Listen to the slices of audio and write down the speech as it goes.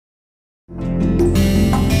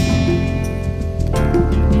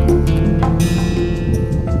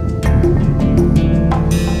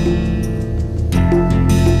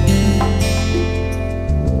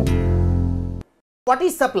what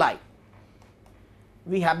is supply?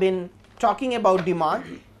 We have been talking about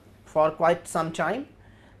demand for quite some time,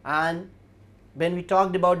 and when we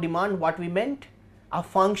talked about demand, what we meant? A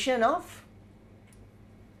function of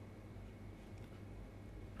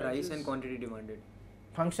price and quantity demanded.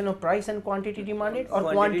 Function of price and quantity demanded, or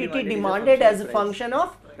Quantity quantity demanded demanded is a as a function of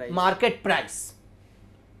function of price. market price.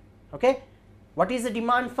 Okay. What is the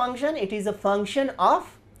demand function? It is a function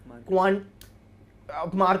of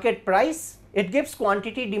market price. It gives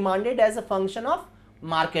quantity demanded as a function of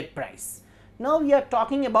market price. Now we are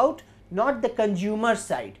talking about not the consumer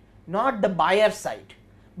side, not the buyer side,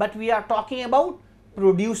 but we are talking about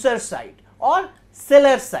producer side or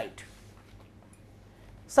seller side.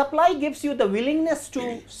 Supply gives you the willingness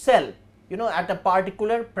to sell, at a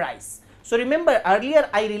particular price. So remember, earlier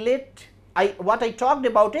what I talked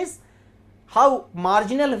about is how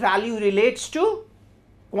marginal value relates to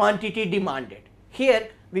quantity demanded. Here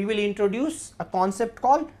we will introduce a concept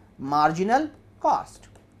called marginal cost.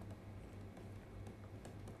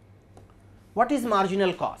 What is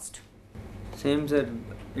marginal cost? Same sir,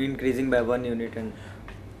 increasing by 1 unit and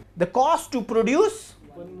The cost to produce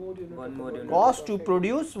one more unit. cost to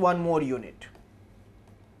produce one more unit.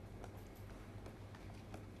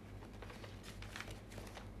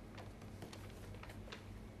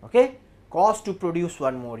 Okay, cost to produce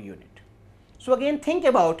one more unit. So again, think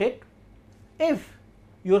about it. If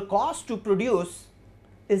your cost to produce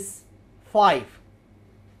is 5,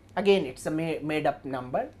 again it's a made up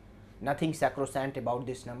number, nothing sacrosanct about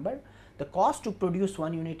this number. The cost to produce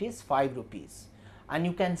one unit is 5 rupees, and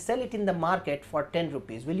you can sell it in the market for 10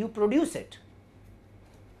 rupees. Will you produce it?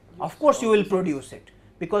 Of course you will produce it,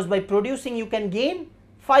 because by producing you can gain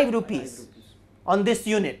 5 rupees on this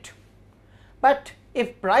unit. But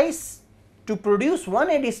if price to produce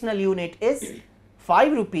one additional unit is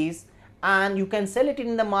 5 rupees and you can sell it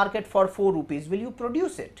in the market for 4 rupees, will you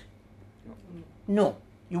produce it? No,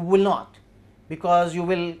 you will not, because you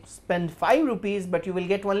will spend 5 rupees but you will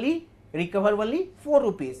recover only 4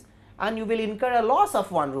 rupees, and you will incur a loss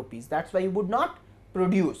of 1 rupees. That is why you would not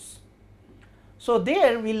produce. So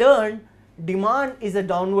there we learned demand is a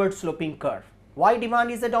downward sloping curve. Why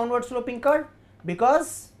demand is a downward sloping curve?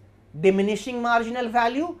 Because diminishing marginal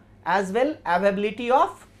value as well availability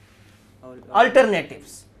of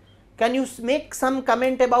alternatives. Can you make some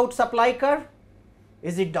comment about supply curve?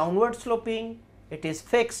 Is it downward sloping, it is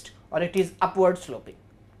fixed, or it is upward sloping?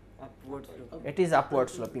 Upward slope. It is upward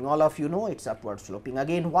sloping. All of you know it's upward sloping.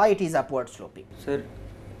 Again, why it is upward sloping? Sir,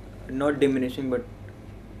 not diminishing but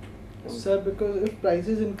Sir, because if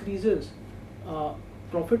prices increases,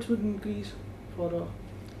 profits would increase for a.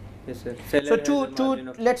 yes sir. So Seller has a margin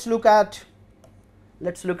of let's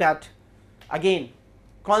look at again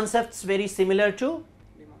concepts very similar to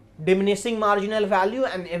diminishing marginal value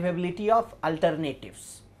and availability of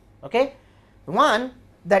alternatives. Okay, one,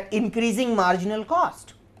 that increasing marginal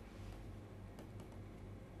cost.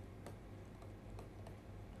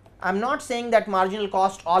 I am not saying that marginal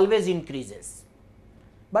cost always increases,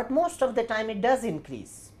 but most of the time it does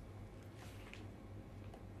increase.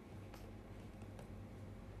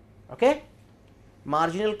 Okay,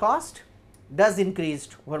 marginal cost does increase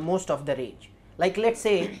over most of the range. Like let's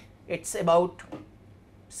say it's about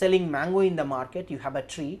selling mango in the market. You have a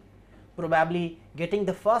tree, probably getting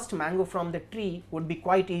the first mango from the tree would be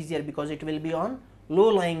quite easier because it will be on low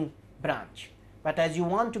lying branch. But as you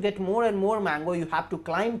want to get more and more mango, you have to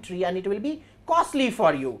climb tree and it will be costly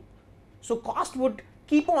for you. So cost would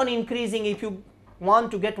keep on increasing if you want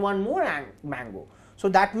to get one more mango. So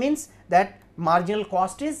that means that marginal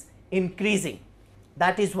cost is increasing.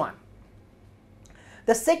 That is one.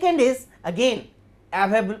 The second is again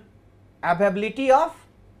availability of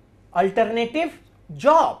alternative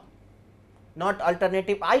job, not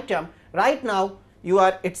alternative item. Right now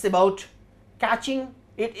it's about catching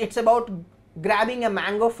it, it's about grabbing a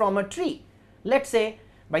mango from a tree. Let's say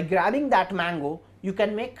by grabbing that mango you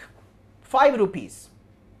can make 5 rupees.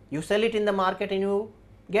 You sell it in the market and you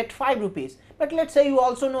get 5 rupees. But let's say you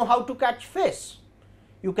also know how to catch fish.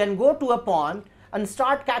 You can go to a pond and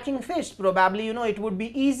start catching fish. Probably it would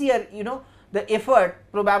be easier, the effort,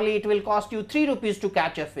 probably it will cost you 3 rupees to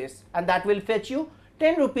catch a fish, and that will fetch you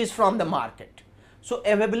 10 rupees from the market. So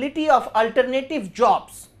availability of alternative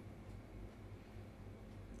jobs.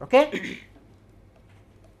 Okay.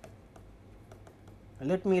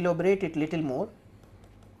 Let me elaborate it little more.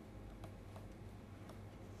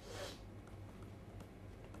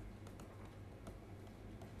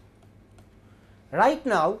 Right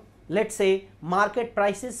now, let's say market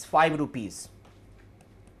price is 5 rupees.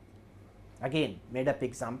 Again, made up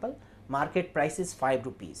example, market price is 5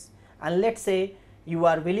 rupees. And let's say you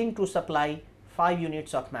are willing to supply 5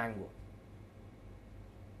 units of mango.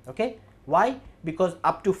 Okay. Why? Because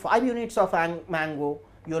up to 5 units of mango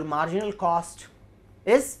your marginal cost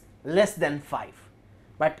is less than 5,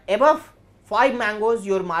 but above 5 mangoes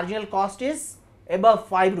your marginal cost is above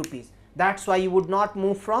 5 rupees. That is why you would not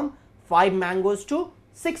move from 5 mangoes to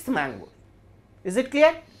 6th mango. Is it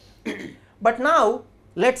clear? But now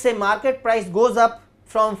let us say market price goes up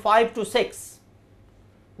from 5 to 6.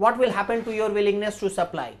 What will happen to your willingness to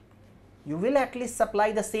supply? You will at least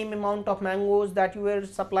supply the same amount of mangoes that you were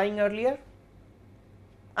supplying earlier,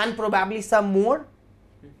 and probably some more.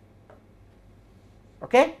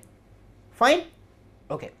 Okay, fine.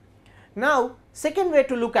 Okay. Now second way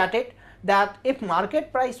to look at it, that if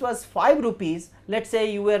market price was 5 rupees, let us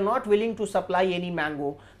say you were not willing to supply any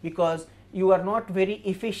mango because you are not very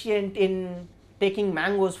efficient in taking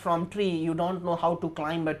mangoes from tree, you do not know how to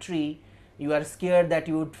climb a tree, you are scared that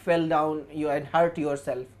you would fall down, you and hurt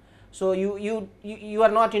yourself. So you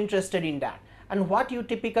are not interested in that, and what you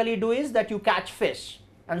typically do is that you catch fish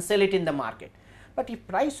and sell it in the market. But if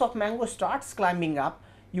price of mango starts climbing up,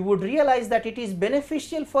 you would realize that it is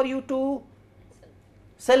beneficial for you to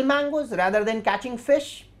sell mangoes rather than catching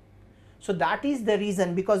fish. So that is the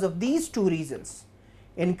reason, because of these two reasons,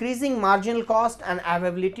 increasing marginal cost and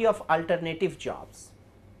availability of alternative jobs,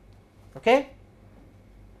 okay,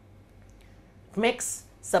 makes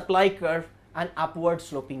supply curve an upward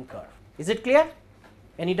sloping curve. Is it clear?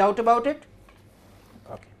 Any doubt about it?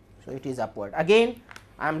 Okay. So it is upward. Again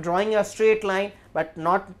I am drawing a straight line, but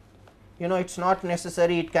not, you know, it is not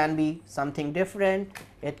necessary, it can be something different,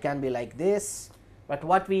 it can be like this, but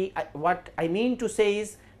what I mean to say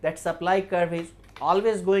is that supply curve is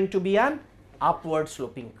always going to be an upward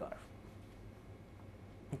sloping curve.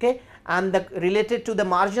 Okay. And related to the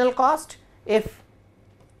marginal cost, if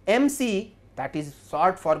MC, that is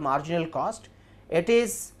short for marginal cost, it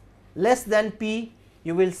is less than P,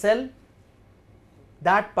 you will sell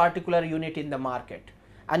that particular unit in the market,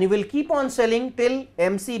 and you will keep on selling till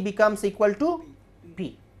MC becomes equal to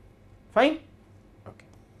P. Fine. Okay.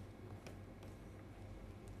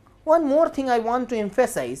 One more thing I want to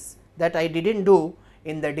emphasize that I did not do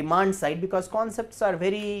in the demand side, because concepts are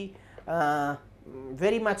very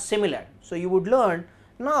much similar. So you would learn.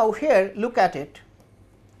 Now here look at it,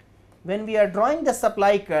 when we are drawing the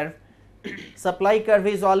supply curve, supply curve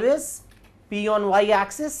is always P on y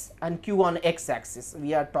axis and Q on x axis.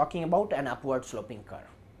 We are talking about an upward sloping curve.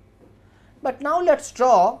 But now let us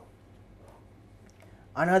draw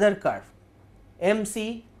another curve,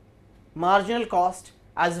 MC, marginal cost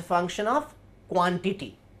as a function of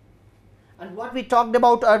quantity. And what we talked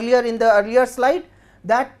about earlier in the earlier slide,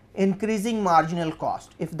 that increasing marginal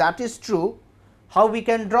cost. If that is true, how we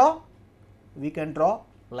can draw? We can draw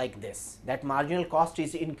like this, that marginal cost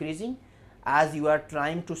is increasing as you are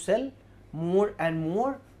trying to sell more and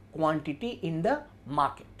more quantity in the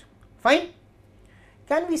market. Fine.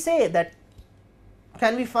 Can we say that,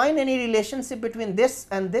 can we find any relationship between this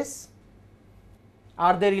and this?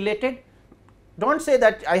 Are they related? Do not say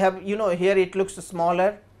that I have, you know, here it looks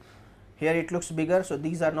smaller, here it looks bigger, so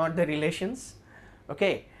these are not the relations,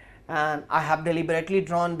 okay. And I have deliberately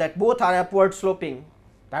drawn that both are upward sloping,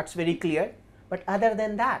 that is very clear, but other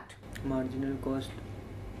than that, marginal cost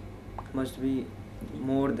must be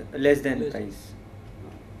less than price.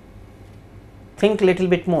 Think little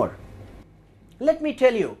bit more. Let me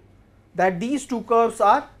tell you that these two curves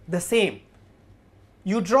are the same.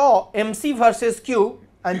 You draw MC versus Q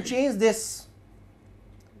and change this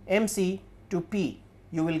MC to P,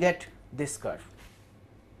 you will get this curve.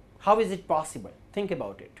 How is it possible? Think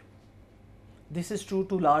about it. This is true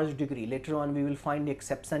to large degree, later on we will find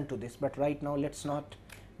exception to this, but right now let us not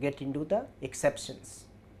get into the exceptions.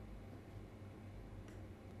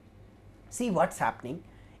 See what is happening.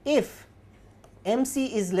 If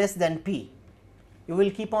MC is less than P, you will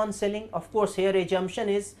keep on selling. Of course, here assumption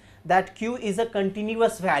is that Q is a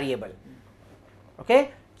continuous variable,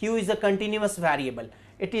 okay. Q is a continuous variable.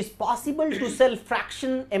 It is possible to sell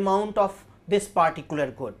fraction amount of this particular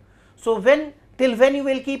good. So till when you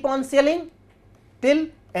will keep on selling? Till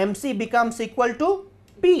MC becomes equal to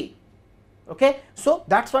P, okay. So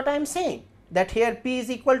that is what I am saying, that here P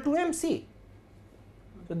is equal to MC.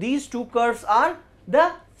 So these two curves are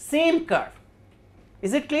the same curve.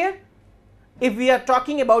 Is it clear? If we are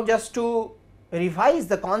talking about, just to revise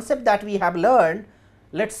the concept that we have learned,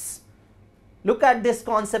 let us look at this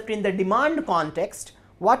concept in the demand context.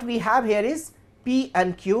 What we have here is P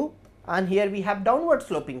and Q, and here we have downward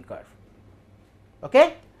sloping curve,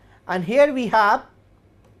 okay. And here we have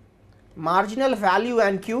marginal value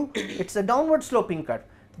and Q, it is a downward sloping curve.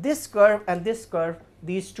 This curve and this curve,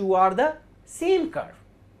 these two are the same curve.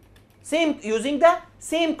 Same, using the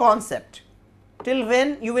same concept. Till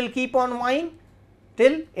when you will keep on buying?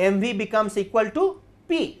 Till MV becomes equal to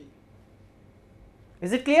P.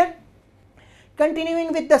 Is it clear?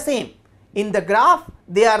 Continuing with the same, in the graph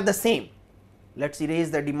they are the same. Let us erase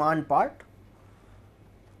the demand part.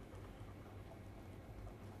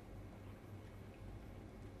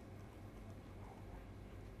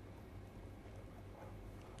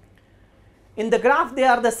 In the graph they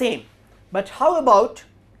are the same, but how about,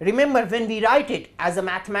 remember when we write it as a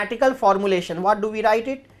mathematical formulation, what do we write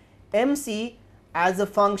it? MC as a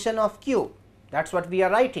function of Q, that is what we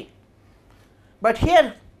are writing. But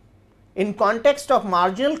here in context of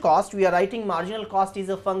marginal cost, we are writing marginal cost is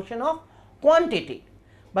a function of quantity.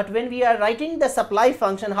 But when we are writing the supply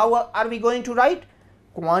function, how are we going to write?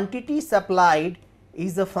 Quantity supplied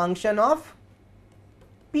is a function of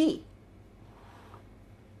P.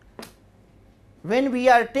 When we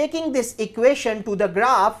are taking this equation to the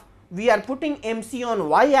graph, we are putting MC on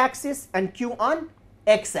y axis and Q on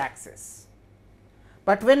x axis.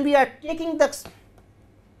 But when we are taking the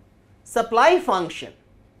supply function,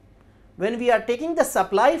 when we are taking the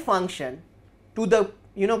supply function to the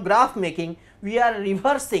graph making, we are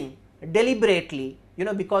reversing deliberately,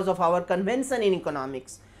 because of our convention in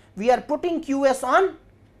economics, we are putting QS on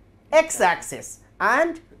x axis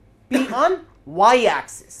and P on y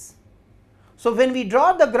axis. So when we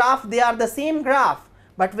draw the graph, they are the same graph,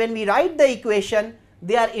 but when we write the equation,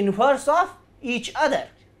 they are inverse of each other.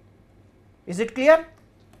 Is it clear?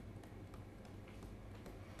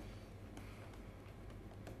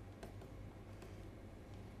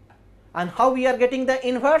 And how we are getting the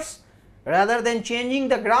inverse? Rather than changing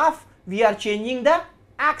the graph, we are changing the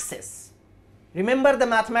axis. Remember the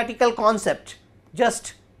mathematical concept,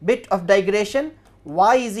 just bit of digression.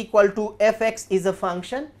 Y is equal to fx is a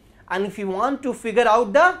function, and if you want to figure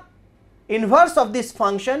out the inverse of this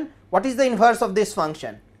function, what is the inverse of this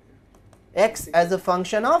function? X as a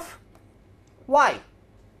function of y.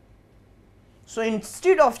 So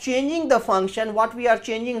instead of changing the function, what we are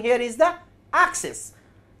changing here is the axis.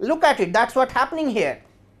 Look at it, that is what happening here.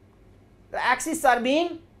 The axes are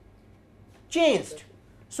being changed.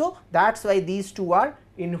 So that is why these two are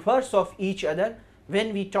inverse of each other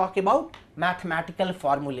when we talk about mathematical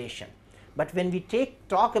formulation. But when we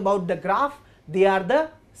talk about the graph, they are the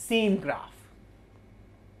same graph.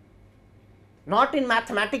 Not in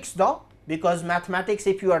mathematics though, because mathematics,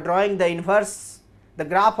 if you are drawing the inverse, the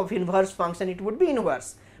graph of inverse function, it would be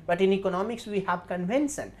inverse. But in economics we have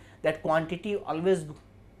convention that quantity always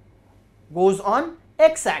goes on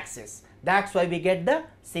x axis. That is why we get the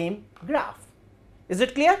same graph. Is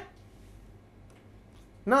it clear?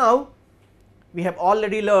 Now we have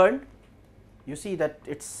already learned, you see that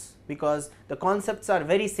it is because the concepts are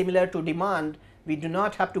very similar to demand, we do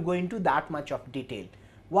not have to go into that much of detail.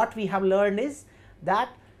 What we have learned is that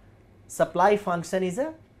supply function is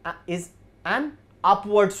an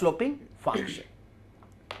upward sloping function,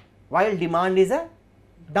 while demand is a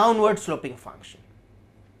downward sloping function.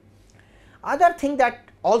 Other thing that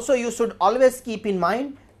also you should always keep in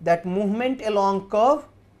mind, that movement along curve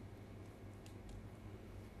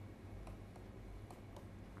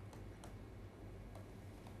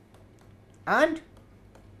and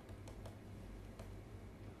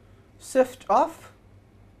shift of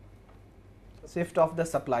the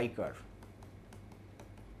supply curve.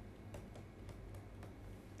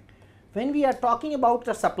 When we are talking about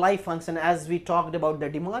the supply function, as we talked about the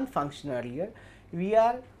demand function earlier, we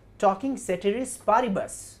are talking ceteris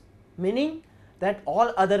paribus, meaning that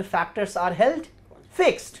all other factors are held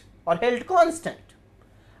fixed or held constant,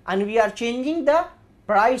 and we are changing the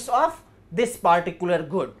price of this particular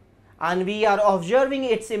good, and we are observing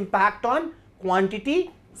its impact on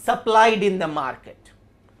quantity supplied in the market.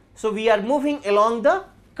 So we are moving along the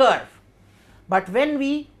curve, but when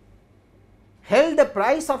we held the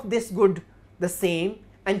price of this good the same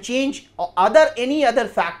and change any other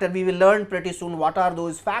factor, we will learn pretty soon what are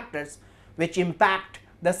those factors which impact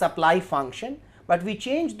the supply function, but we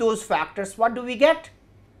change those factors, what do we get?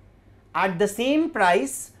 At the same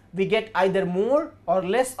price we get either more or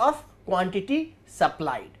less of quantity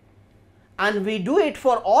supplied, and we do it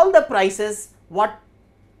for all the prices.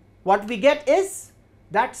 What we get is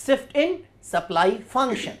that shift in supply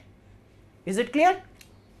function. Is it clear?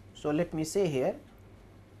 So let me say here,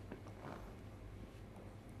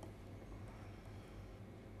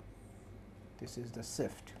 this is the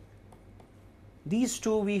shift. These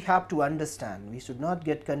two we have to understand, we should not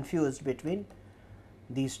get confused between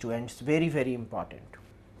these two, and it is very, very important.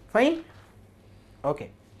 Fine?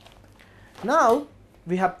 Okay. Now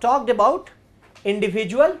we have talked about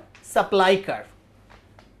individual supply curve.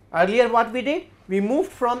 Earlier what we did? we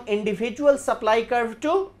moved from individual supply curve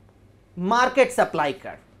to market supply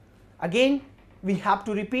curve. Again we have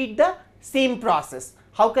to repeat the same process.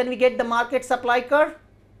 How can we get the market supply curve?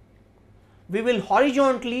 We will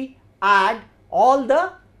horizontally add all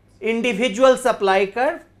the individual supply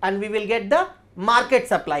curve and we will get the market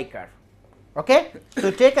supply curve. Okay?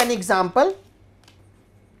 So take an example.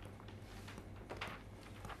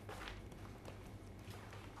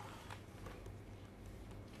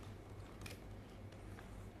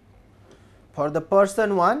 For the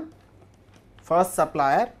person 1, first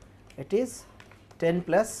supplier, it is 10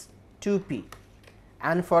 plus 2p,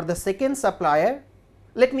 and for the second supplier,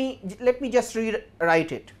 let me just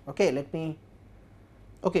rewrite it. Okay,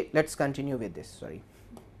 let's continue with this. Sorry.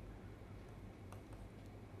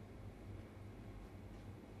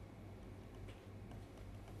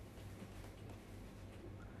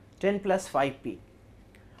 $10 plus 5p.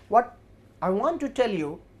 What I want to tell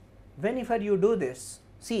you, whenever you do this,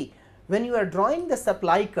 see, when you are drawing the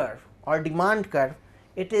supply curve or demand curve,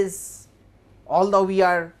 it is, although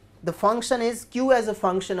the function is q as a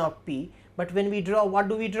function of p, but when we draw, what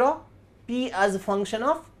do we draw? P as a function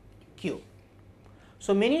of q.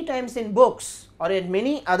 So many times in books or in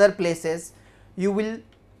many other places, you will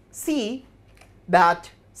see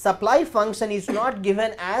that supply function is not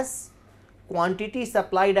given as quantity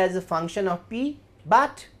supplied as a function of p,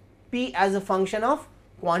 but p as a function of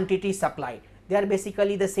quantity supplied. They are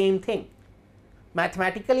basically the same thing.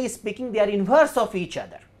 Mathematically speaking, they are inverse of each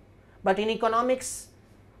other, but in economics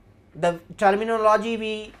the terminology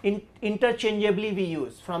we interchangeably we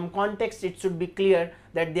use. From context it should be clear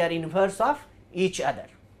that they are inverse of each other,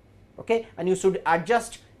 okay, and you should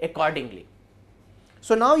adjust accordingly.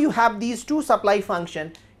 So now you have these two supply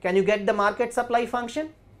function. Can you get the market supply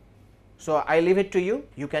function? So I leave it to you,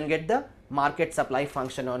 you can get the market supply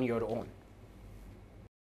function on your own.